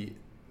the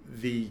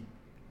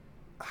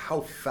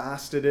how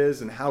fast it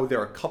is and how there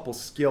are a couple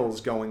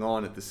skills going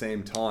on at the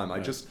same time.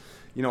 Right. I just,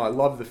 I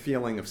love the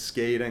feeling of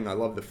skating. I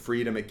love the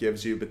freedom it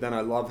gives you, but then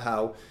I love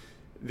how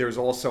there's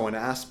also an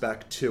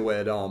aspect to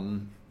it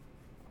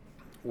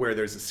where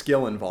there's a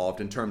skill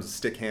involved in terms of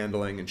stick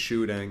handling and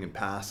shooting and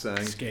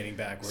passing. Skating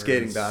back,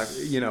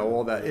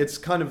 all that.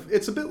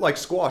 It's a bit like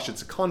squash.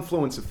 It's a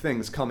confluence of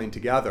things coming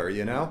together,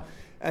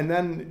 And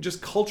then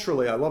just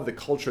culturally, I love the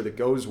culture that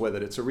goes with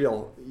it. It's a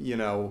real,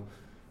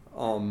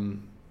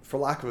 for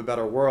lack of a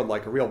better word,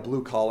 like a real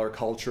blue-collar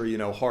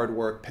culture, hard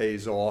work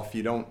pays off.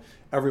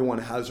 Everyone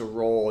has a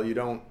role. You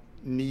don't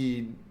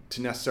need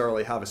to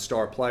necessarily have a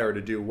star player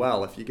to do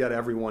well. If you get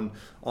everyone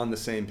on the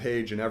same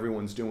page and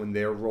everyone's doing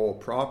their role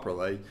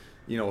properly,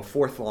 a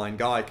fourth-line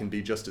guy can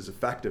be just as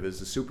effective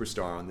as a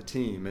superstar on the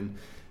team. And,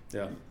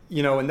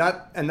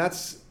 and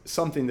that's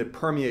something that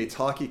permeates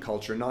hockey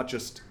culture, not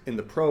just in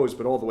the pros,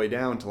 but all the way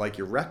down to like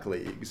your rec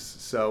leagues.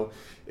 So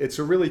it's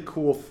a really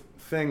cool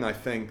thing, I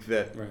think,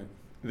 that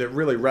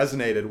really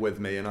resonated with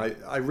me. And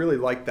I really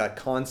like that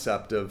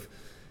concept of,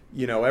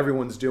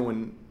 everyone's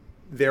doing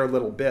their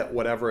little bit,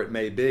 whatever it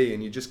may be,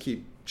 and you just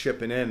keep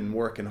chipping in and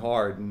working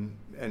hard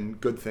and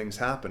good things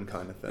happen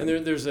kind of thing.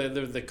 And there's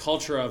the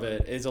culture of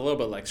it is a little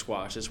bit like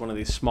squash. It's one of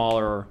these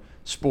smaller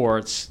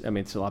sports.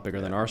 It's a lot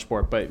bigger than our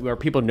sport, but where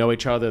people know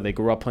each other, they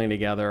grew up playing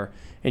together,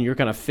 and you're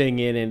kind of fitting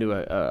into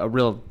a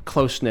real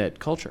close-knit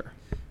culture.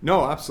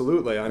 No,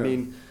 absolutely. I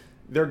mean,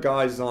 there are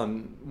guys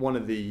on one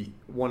of the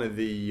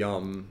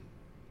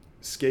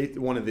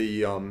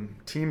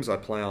teams I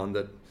play on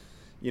that,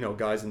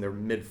 guys in their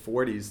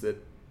mid-40s that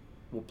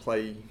will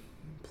play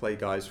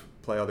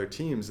other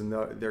teams, and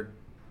they're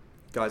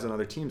guys on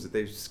other teams that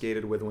they've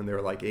skated with when they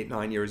were like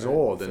 8-9 years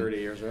old, 30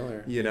 years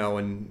earlier,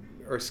 and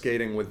are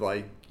skating with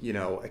like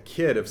a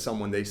kid of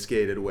someone they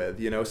skated with,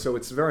 so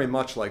it's very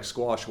much like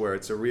squash where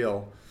it's a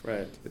real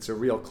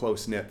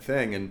close-knit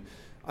thing. And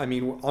I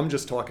mean, I'm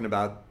just talking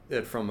about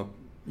it from a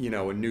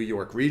New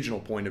York regional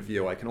point of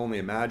view. I can only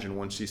imagine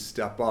once you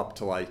step up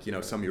to like,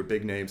 some of your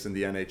big names in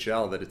the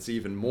NHL that it's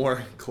even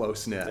more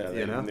close-knit.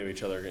 They knew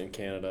each other in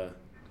Canada.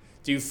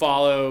 Do you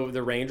follow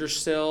the Rangers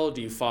still?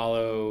 Do you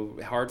follow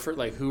Hartford?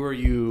 Like, who are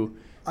you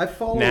I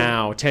follow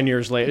now, 10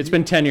 years later? It's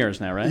been 10 years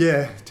now, right?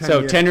 Yeah.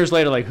 10 years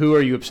later, like, who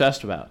are you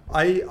obsessed about?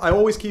 I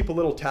always keep a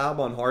little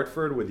tab on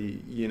Hartford with the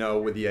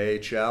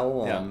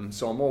AHL.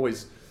 So I'm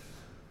always...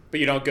 But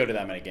you don't go to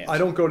that many games. I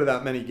don't go to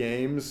that many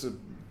games,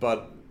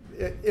 but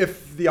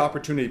if the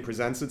opportunity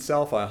presents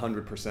itself, I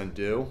 100%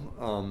 do.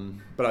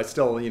 But I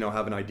still,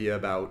 have an idea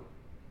about,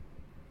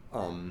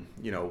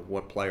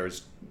 what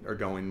players are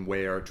going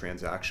where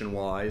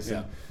transaction-wise.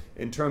 Yeah.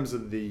 In terms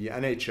of the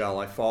NHL,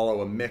 I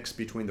follow a mix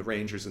between the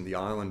Rangers and the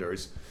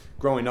Islanders.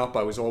 Growing up,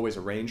 I was always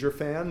a Ranger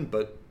fan,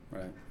 but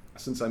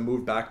since I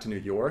moved back to New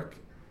York,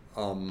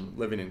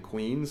 living in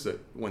Queens,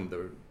 when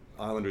the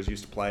Islanders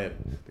used to play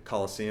at the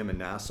Coliseum in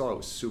Nassau. It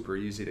was super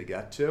easy to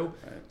get to. Right.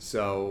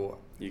 So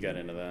you got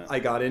into that. I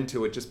got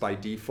into it just by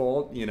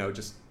default,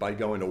 just by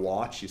going to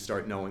watch. You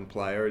start knowing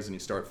players and you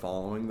start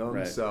following them.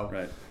 Right. So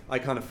Right. I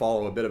kind of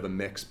follow a bit of a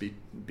mix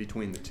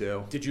between the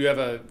two. Did you have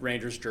a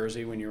Rangers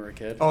jersey when you were a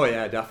kid? Oh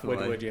yeah,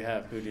 definitely. What did you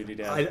have? Who did you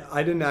have?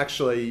 I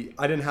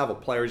didn't have a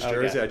player's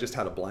jersey. Okay. I just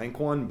had a blank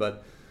one.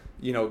 But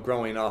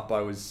growing up, I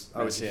was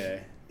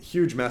Messier. a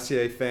huge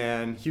Messier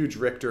fan, huge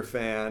Richter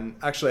fan.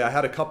 Actually, I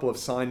had a couple of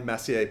signed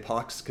Messier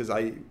pucks because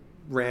I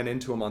ran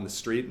into him on the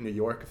street in New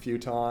York a few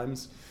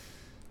times.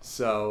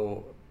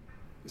 So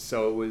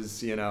it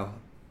was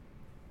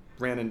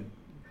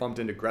bumped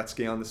into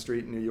Gretzky on the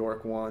street in New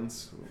York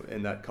once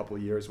in that couple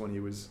of years when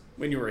you were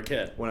a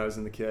kid. When I was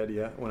a kid.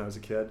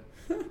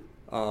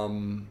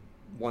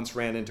 Once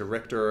ran into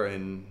Richter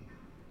in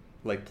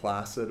Lake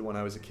Placid when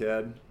I was a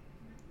kid.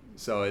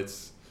 So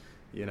it's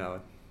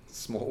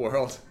small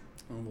world.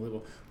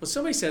 Unbelievable. Well,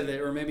 somebody said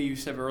that, or maybe you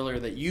said earlier,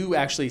 that you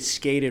actually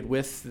skated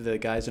with the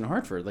guys in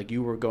Hartford. Like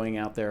you were going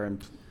out there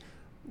and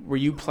were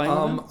you playing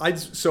with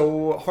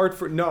them?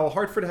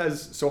 Hartford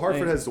has the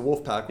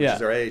Wolfpack, which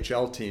is our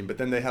AHL team, but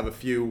then they have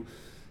they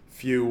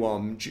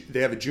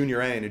have a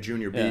junior A and a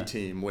junior B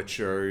team, which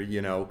are,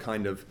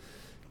 kind of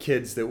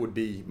kids that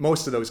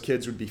most of those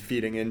kids would be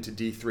feeding into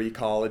D3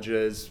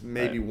 colleges.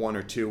 Maybe one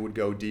or two would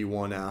go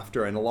D1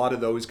 after, and a lot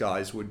of those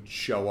guys would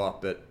show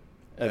up at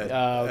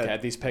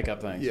these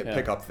pickup things. Yeah,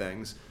 pickup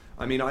things.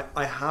 I mean,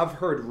 I have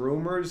heard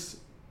rumors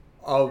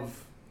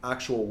of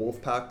actual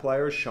Wolfpack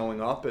players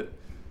showing up at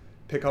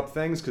pickup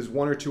things because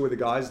one or two of the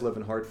guys live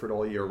in Hartford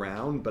all year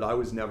round, but I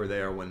was never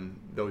there when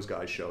those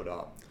guys showed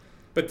up.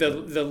 But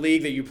the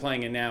league that you're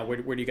playing in now, where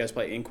do you guys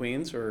play? In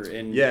Queens or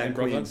in in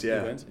Brooklyn? Queens, yeah.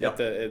 In Queens? Yep.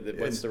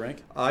 What's the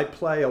rink? I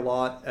play a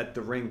lot at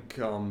the rink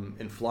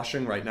in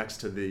Flushing, right next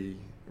to the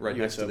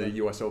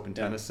U.S. Open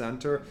Tennis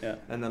Center. Yeah.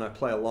 And then I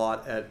play a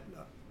lot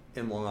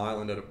in Long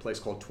Island at a place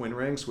called Twin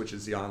Rinks, which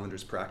is the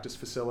Islanders' practice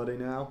facility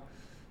now.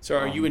 So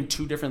are you in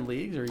two different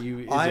leagues, or are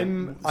you?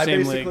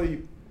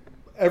 League?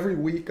 Every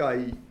week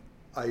I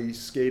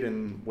skate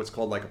in what's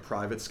called like a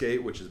private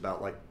skate, which is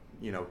about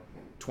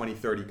 20,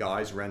 30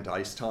 guys rent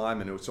ice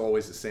time, and it's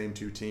always the same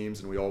two teams,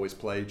 and we always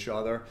play each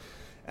other.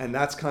 And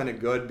that's kind of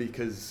good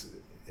because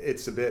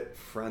it's a bit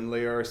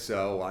friendlier,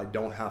 so I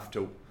don't have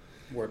to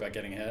worry about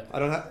getting hit. I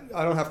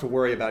don't have to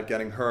worry about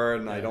getting hurt,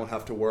 and I don't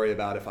have to worry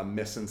about if I'm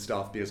missing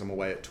stuff because I'm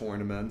away at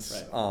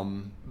tournaments.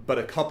 Right. But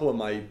a couple of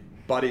my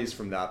buddies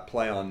from that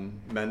play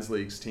on men's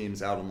leagues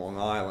teams out in Long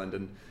Island,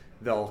 and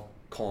they'll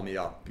call me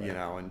up,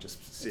 and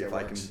just see if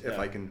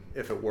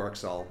it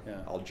works, I'll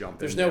jump in.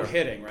 There's no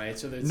hitting, right?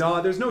 So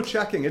there's no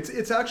checking.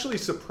 It's actually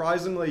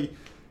surprisingly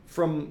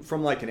from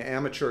like an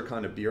amateur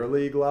kind of beer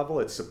league level,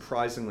 it's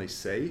surprisingly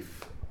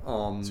safe.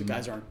 So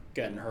guys aren't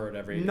getting hurt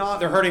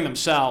they're hurting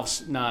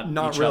themselves, not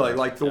each really. other.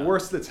 Like the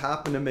worst that's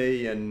happened to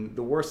me in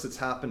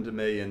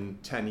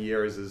 10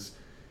 years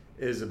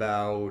is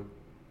about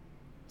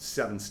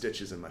 7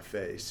 stitches in my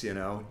face,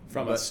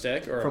 From a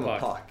stick or from a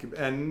puck?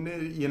 And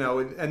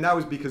and that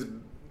was because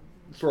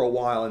for a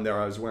while in there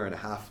I was wearing a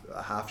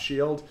half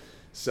shield,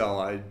 so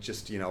I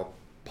just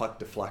puck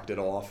deflected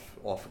off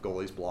a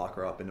goalie's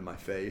blocker up into my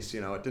face.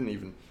 It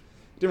didn't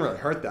really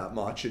hurt that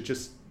much. It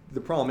just,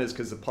 the problem is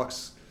because the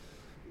puck's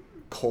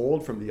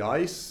cold from the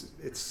ice,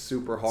 it's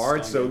super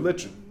hard. Stung so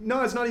literally,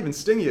 no, it's not even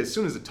stingy. As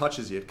soon as it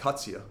touches you, it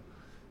cuts you.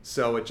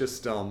 So it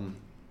just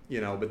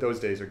but those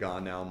days are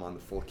gone now. I'm on the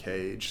full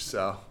cage,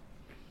 so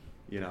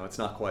it's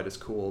not quite as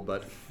cool,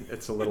 but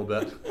it's a little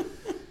bit.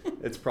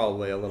 It's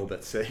probably a little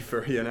bit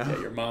safer, Yeah,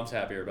 your mom's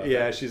happier about that.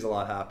 Yeah, she's a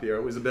lot happier.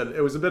 It was a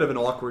bit of an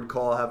awkward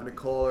call, having to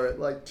call her at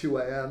like 2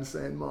 a.m.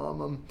 saying,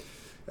 "Mom, I'm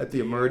at the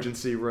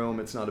emergency room.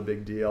 It's not a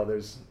big deal.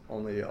 There's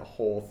only a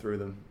hole through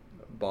the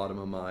bottom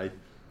of my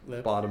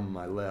lip, but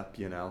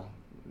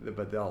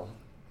they'll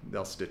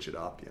stitch it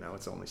up.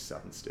 It's only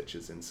 7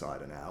 stitches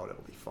inside and out.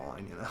 It'll be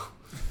fine.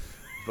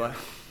 But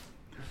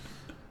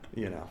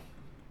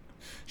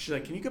she's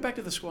like, "Can you go back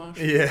to the squash?"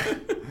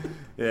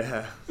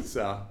 Yeah.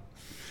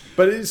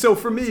 So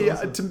for me,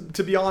 awesome.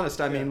 to be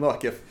honest, I mean,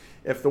 look,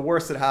 if the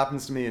worst that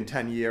happens to me in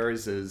 10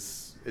 years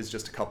is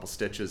just a couple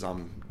stitches,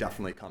 I'm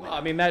definitely coming. Well,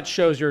 I mean, that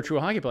shows you're a true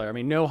hockey player. I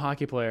mean, no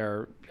hockey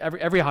player,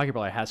 every hockey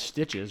player has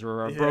stitches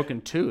or a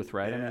broken tooth,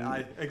 right?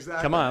 Yeah,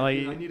 exactly. Come on,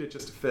 I need it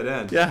just to fit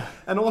in. Yeah.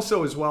 And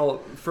also as well,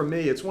 for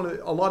me, it's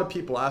a lot of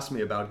people ask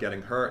me about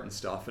getting hurt and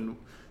stuff, and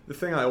the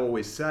thing I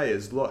always say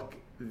is, look,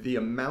 the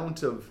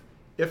amount of,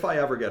 if I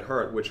ever get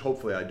hurt, which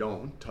hopefully I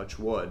don't, touch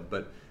wood,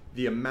 but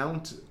the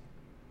amount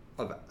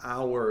of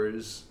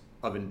hours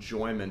of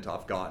enjoyment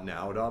I've gotten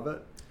out of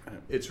it,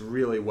 it's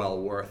really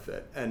well worth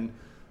it. And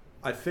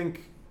I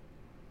think,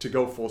 to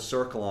go full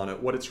circle on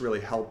it, what it's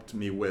really helped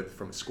me with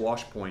from a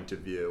squash point of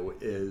view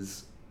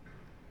is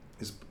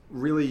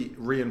really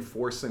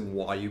reinforcing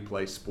why you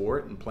play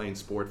sport and playing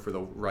sport for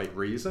the right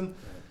reason.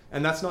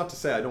 And that's not to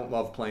say I don't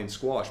love playing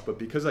squash, but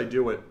because I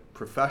do it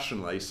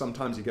professionally,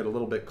 sometimes you get a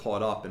little bit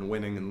caught up in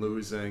winning and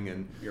losing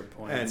and your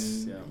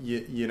points, and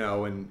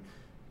and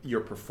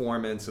your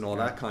performance and all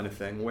that kind of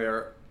thing,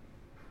 where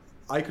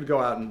I could go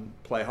out and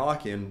play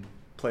hockey and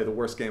play the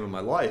worst game of my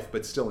life,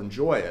 but still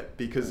enjoy it,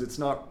 because it's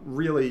not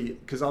really,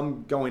 because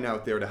I'm going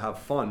out there to have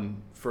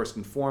fun first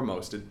and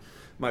foremost.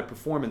 My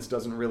performance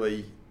doesn't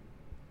really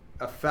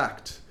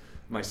affect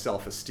my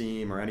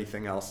self-esteem or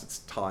anything else that's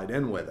tied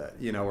in with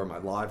it, or my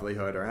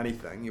livelihood or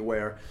anything.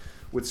 Where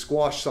with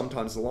squash,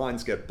 sometimes the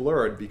lines get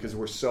blurred because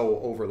we're so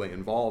overly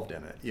involved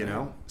in it,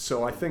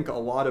 So I think a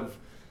lot of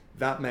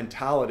that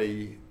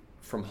mentality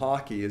from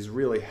hockey has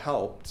really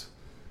helped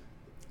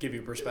give me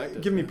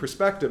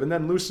perspective, and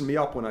then loosen me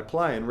up when I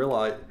play, and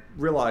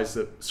realize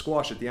that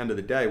squash, at the end of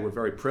the day, we're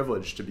very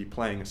privileged to be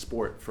playing a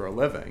sport for a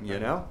living,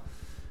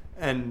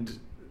 And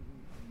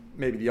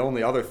maybe the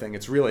only other thing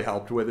it's really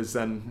helped with is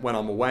then when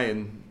I'm away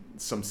and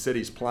some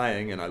city's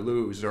playing and I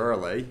lose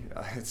early,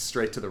 it's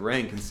straight to the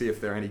rink and see if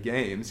there are any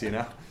games,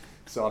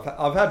 So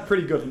I've had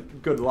pretty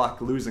good luck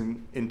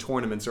losing in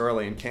tournaments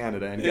early in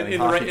Canada and getting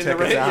hockey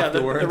tickets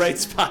afterwards. The right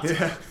spot.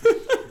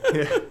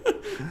 Yeah.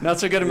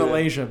 Not so good in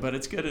Malaysia, but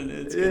it's good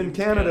in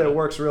Canada. It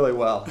works really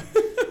well.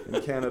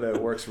 In Canada,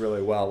 it works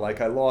really well. Like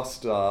I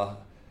lost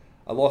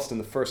in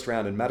the first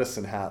round in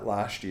Medicine Hat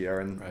last year,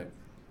 and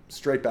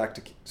straight back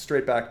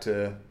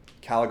to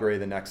Calgary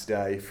the next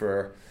day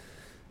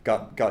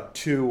got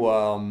two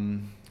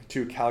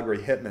Calgary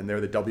Hitmen.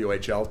 They're the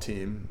WHL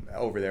team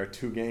over there,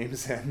 2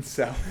 games in.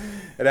 So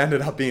it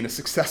ended up being a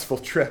successful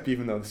trip,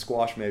 even though the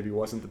squash maybe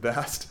wasn't the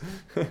best.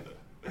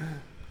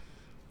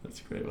 That's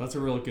great. Well, that's a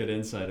real good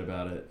insight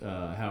about it,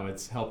 how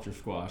it's helped your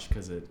squash,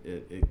 because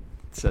it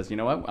says, you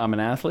know what, I'm an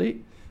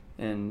athlete,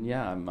 and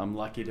I'm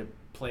lucky to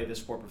play this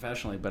sport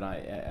professionally, but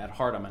at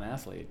heart I'm an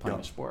athlete playing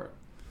a sport.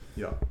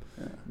 Yeah.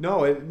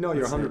 No,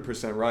 you're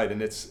 100% right,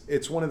 and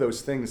it's one of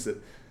those things that,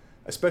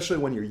 especially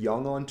when you're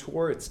young on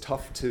tour, it's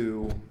tough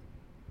to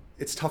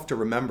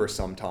remember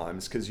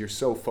sometimes, because you're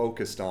so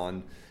focused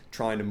on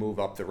trying to move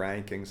up the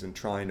rankings and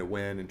trying to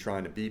win and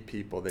trying to beat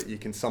people that you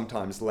can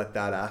sometimes let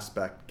that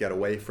aspect get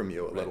away from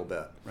you a little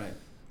bit. Right.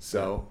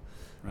 So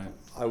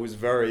I was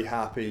very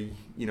happy,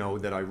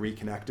 that I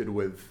reconnected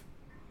with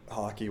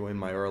hockey in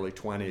my early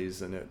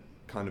 20s, and it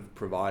kind of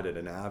provided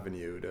an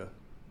avenue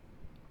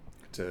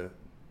to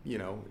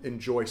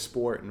enjoy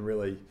sport and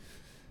really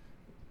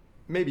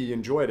maybe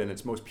enjoy it in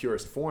its most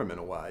purest form in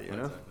a way,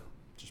 Exactly.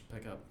 Just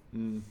pick up.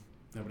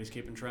 Nobody's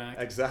keeping track.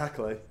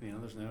 Exactly.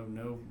 There's nothing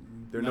no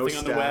on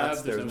stats, the web.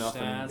 There's no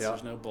nothing, stats.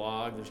 There's no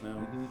blog. There's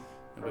no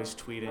nobody's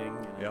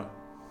tweeting. Yeah.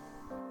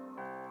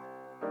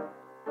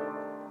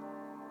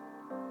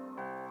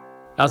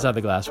 Outside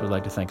the Glass, we'd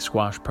like to thank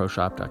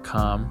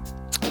SquashProShop.com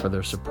for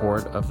their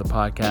support of the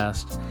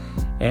podcast,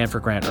 and for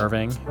Grant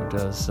Irving, who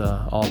does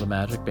all the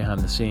magic behind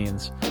the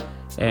scenes.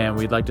 And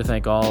we'd like to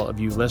thank all of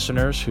you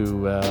listeners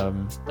who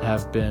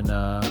have been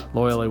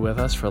loyally with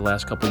us for the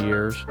last couple of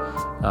years.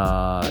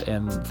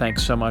 And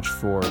thanks so much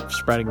for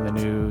spreading the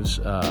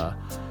news,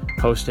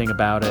 posting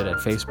about it at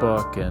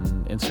Facebook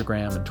and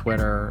Instagram and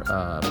Twitter,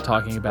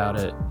 talking about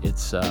it.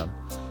 It's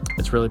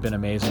really been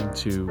amazing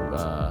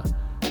to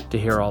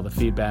hear all the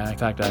feedback. In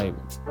fact,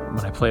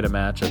 when I played a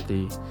match at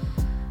the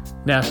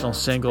National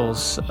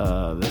Singles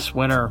this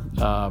winter,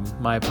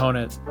 my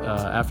opponent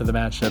after the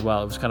match said,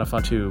 well, it was kind of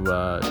fun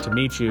to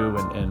meet you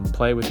and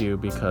play with you,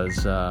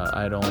 because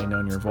I had only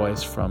known your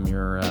voice from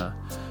your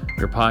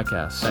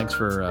podcast. Thanks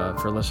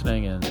for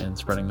listening and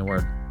spreading the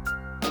word.